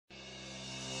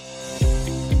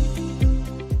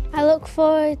look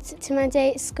forward to my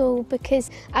day at school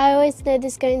because I always know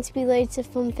there's going to be loads of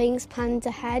fun things planned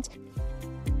ahead.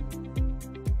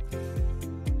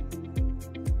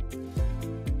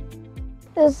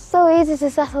 It was so easy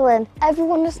to settle in.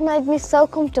 Everyone just made me so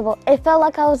comfortable. It felt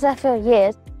like I was there for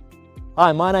years.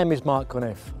 Hi, my name is Mark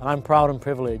Cunniff and I'm proud and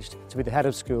privileged to be the head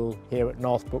of school here at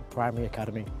Northbrook Primary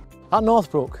Academy. At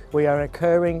Northbrook, we are a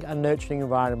caring and nurturing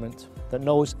environment that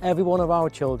knows every one of our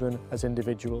children as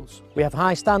individuals. We have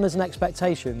high standards and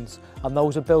expectations, and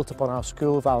those are built upon our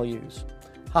school values: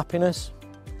 happiness,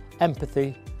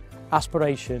 empathy,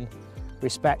 aspiration,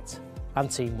 respect and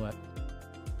teamwork.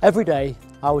 Every day,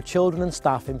 our children and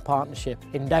staff in partnership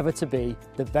endeavour to be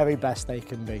the very best they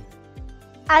can be.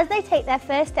 As they take their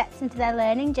first steps into their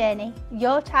learning journey,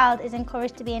 your child is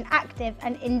encouraged to be an active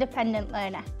and independent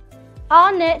learner.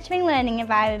 Our nurturing learning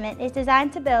environment is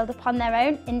designed to build upon their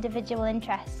own individual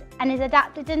interests and is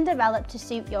adapted and developed to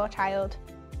suit your child.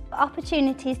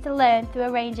 Opportunities to learn through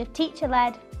a range of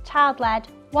teacher-led, child-led,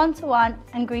 one-to-one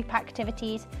and group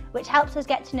activities, which helps us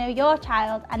get to know your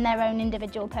child and their own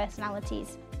individual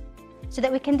personalities, so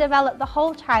that we can develop the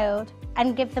whole child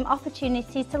and give them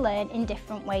opportunities to learn in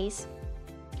different ways.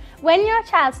 When your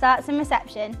child starts in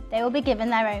reception, they will be given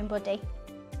their own buddy.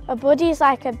 A buddy is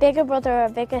like a bigger brother or a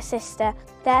bigger sister,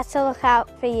 there to look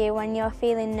out for you when you're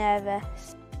feeling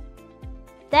nervous.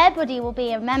 Their buddy will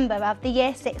be a member of the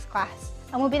Year 6 class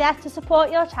and will be there to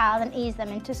support your child and ease them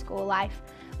into school life.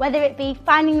 Whether it be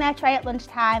finding their tray at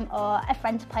lunchtime or a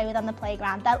friend to play with on the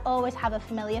playground, they'll always have a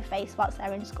familiar face whilst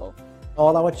they're in school.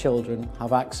 All our children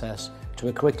have access to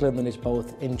a curriculum that is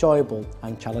both enjoyable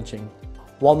and challenging,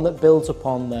 one that builds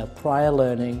upon their prior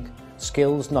learning,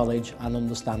 skills, knowledge and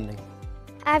understanding.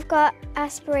 I've got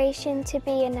aspiration to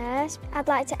be a nurse. I'd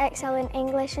like to excel in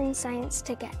English and science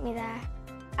to get me there.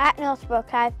 At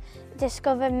Northbrook, I've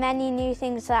discovered many new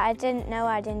things that I didn't know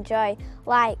I'd enjoy,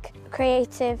 like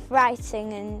creative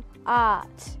writing and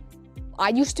art. I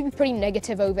used to be pretty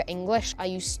negative over English. I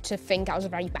used to think I was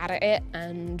very bad at it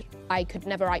and I could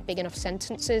never write big enough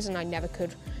sentences and I never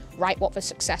could write what the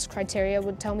success criteria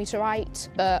would tell me to write.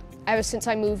 But ever since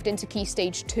I moved into Key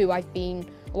Stage 2, I've been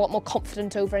a lot more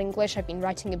confident over English. I've been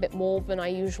writing a bit more than I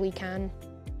usually can.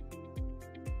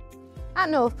 At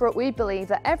Northbrook, we believe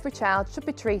that every child should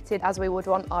be treated as we would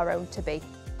want our own to be.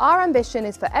 Our ambition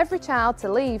is for every child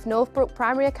to leave Northbrook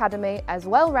Primary Academy as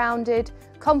well-rounded,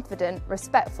 confident,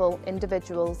 respectful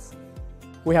individuals.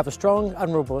 We have a strong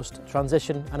and robust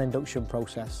transition and induction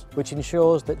process, which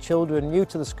ensures that children new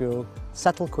to the school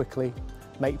settle quickly,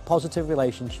 make positive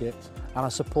relationships and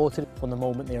are supported from the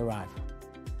moment they arrive.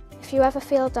 If you ever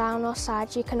feel down or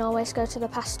sad, you can always go to the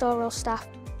pastoral staff.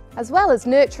 As well as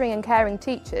nurturing and caring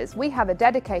teachers, we have a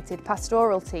dedicated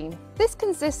pastoral team. This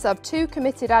consists of 2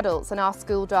 committed adults and our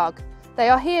school dog. They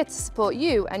are here to support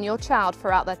you and your child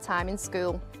throughout their time in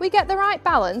school. We get the right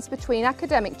balance between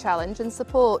academic challenge and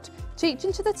support,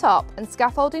 teaching to the top and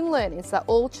scaffolding learning so that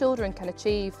all children can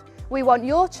achieve. We want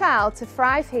your child to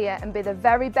thrive here and be the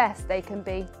very best they can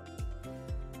be.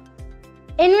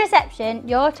 In reception,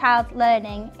 your child's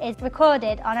learning is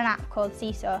recorded on an app called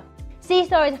Seesaw.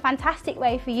 Seesaw is a fantastic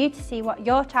way for you to see what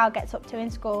your child gets up to in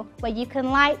school, where you can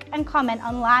like and comment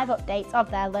on live updates of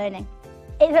their learning.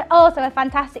 It's also a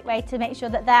fantastic way to make sure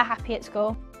that they're happy at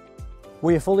school.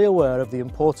 We are fully aware of the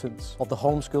importance of the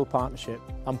home-school partnership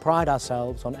and pride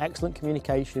ourselves on excellent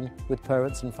communication with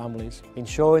parents and families,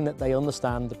 ensuring that they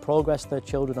understand the progress their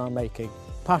children are making,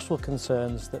 pastoral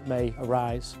concerns that may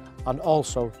arise, and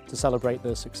also to celebrate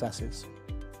their successes.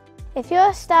 If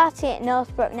you're starting at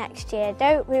Northbrook next year,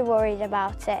 don't be worried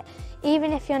about it.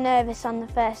 Even if you're nervous on the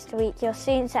first week, you'll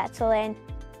soon settle in.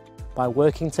 By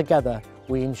working together,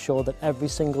 we ensure that every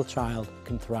single child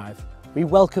can thrive. We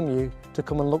welcome you to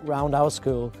come and look round our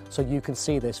school so you can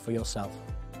see this for yourself.